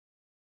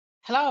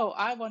Hello,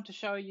 I want to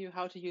show you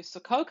how to use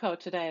Sococo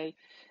today.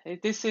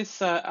 This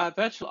is a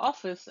virtual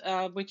office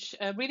which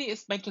really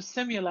is meant to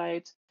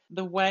simulate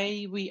the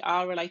way we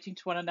are relating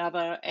to one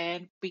another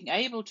and being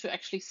able to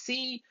actually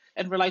see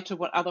and relate to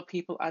what other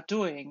people are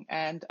doing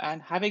and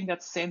having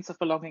that sense of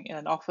belonging in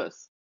an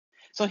office.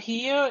 So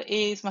here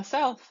is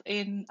myself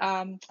in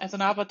as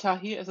an avatar.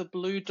 Here is a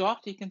blue dot.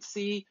 You can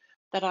see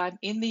that I'm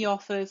in the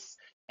office,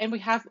 and we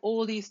have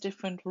all these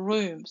different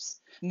rooms.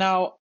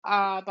 Now,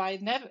 I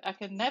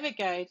can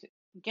navigate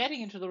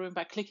getting into the room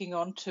by clicking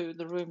onto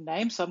the room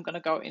name. So I'm going to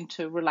go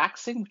into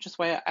relaxing, which is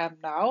where I am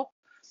now,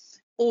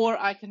 or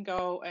I can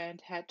go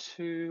and head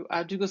to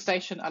Dougal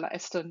Station à la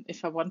Eston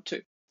if I want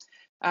to.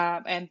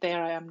 And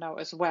there I am now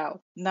as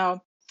well.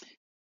 Now,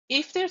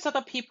 if there's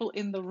other people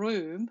in the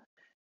room,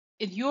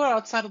 if you are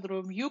outside of the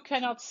room, you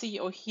cannot see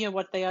or hear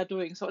what they are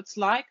doing. So it's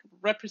like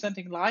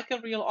representing like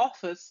a real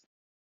office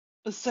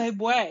the same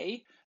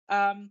way,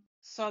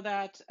 so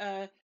that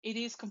it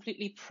is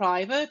completely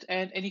private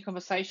and any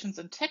conversations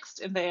and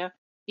text in there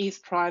is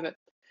private.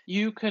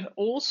 You can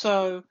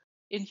also,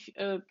 in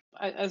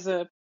as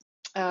a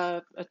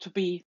to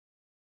be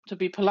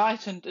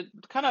polite and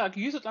kind of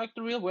use it like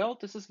the real world.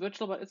 This is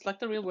virtual, but it's like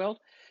the real world.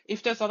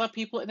 If there's other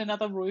people in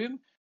another room,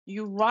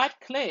 you right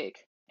click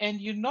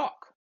and you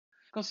knock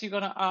because you're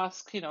going to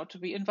ask, to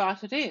be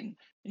invited in.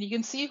 And you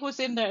can see who's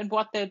in there and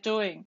what they're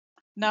doing.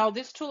 Now,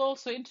 this tool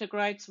also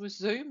integrates with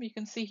Zoom. You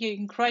can see here you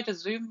can create a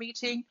Zoom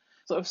meeting.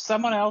 So if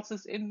someone else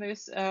is in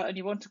this and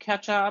you want to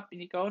catch up and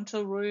you go into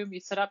a room, you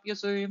set up your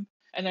Zoom,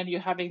 and then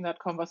you're having that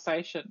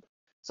conversation.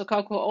 So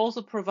Coco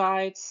also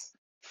provides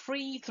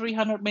free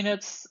 300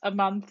 minutes a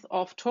month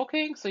of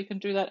talking, so you can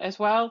do that as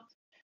well.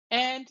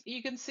 And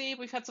you can see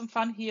we've had some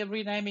fun here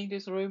renaming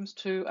these rooms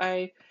to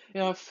a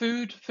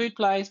food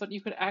place, but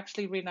you could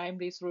actually rename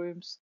these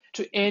rooms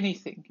to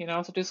anything.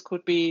 So this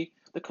could be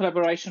the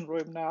collaboration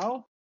room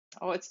now,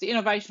 or it's the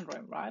innovation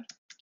room, right?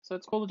 So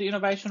it's called the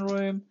innovation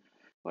room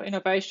or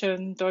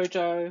innovation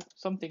dojo,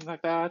 something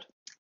like that.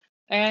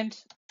 And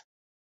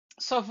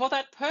so for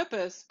that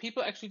purpose,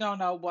 people actually don't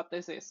know what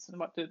this is and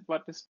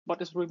what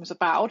this room is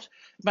about.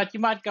 But you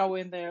might go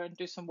in there and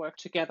do some work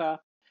together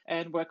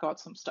and work out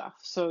some stuff.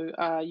 So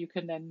you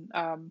can then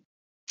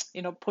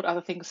put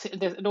other things.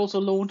 It also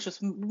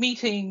launches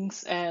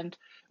meetings and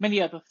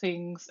many other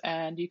things,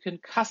 and you can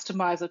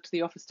customize it to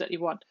the office that you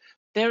want.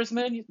 There's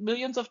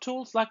millions of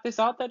tools like this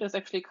out there. There's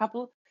actually a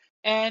couple,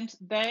 and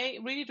they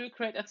really do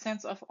create that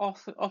sense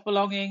of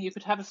belonging. You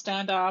could have a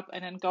stand up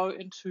and then go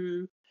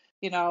into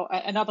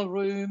another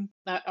room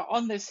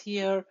on this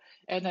here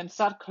and then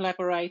start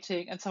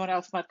collaborating, and someone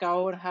else might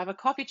go and have a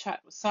coffee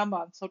chat with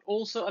someone. So it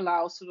also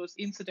allows for those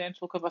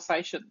incidental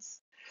conversations.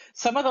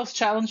 Some of those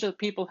challenges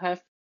people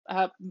have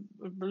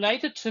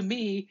related to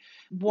me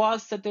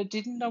was that they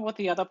didn't know what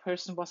the other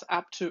person was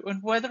up to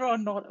and whether or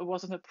not it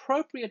was an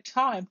appropriate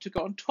time to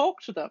go and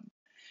talk to them,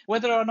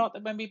 whether or not they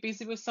might be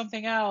busy with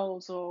something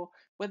else or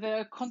whether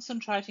they're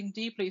concentrating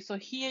deeply. So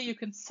here you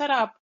can set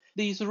up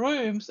these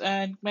rooms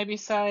and maybe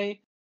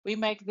say, we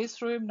make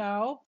this room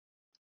now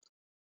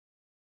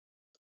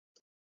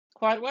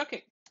quiet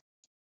working.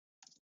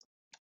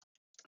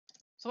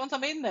 So once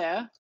I'm in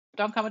there,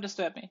 don't come and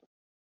disturb me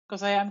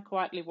because I am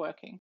quietly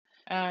working.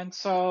 And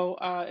so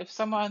if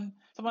someone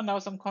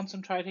knows I'm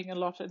concentrating a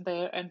lot in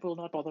there and will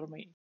not bother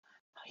me.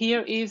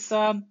 Here's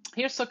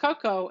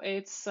Sococo.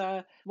 It's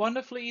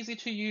wonderfully easy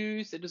to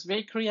use. It is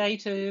very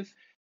creative,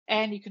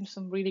 and you can do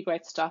some really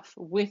great stuff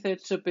with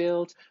it to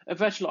build a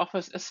virtual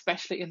office,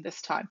 especially in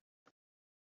this time.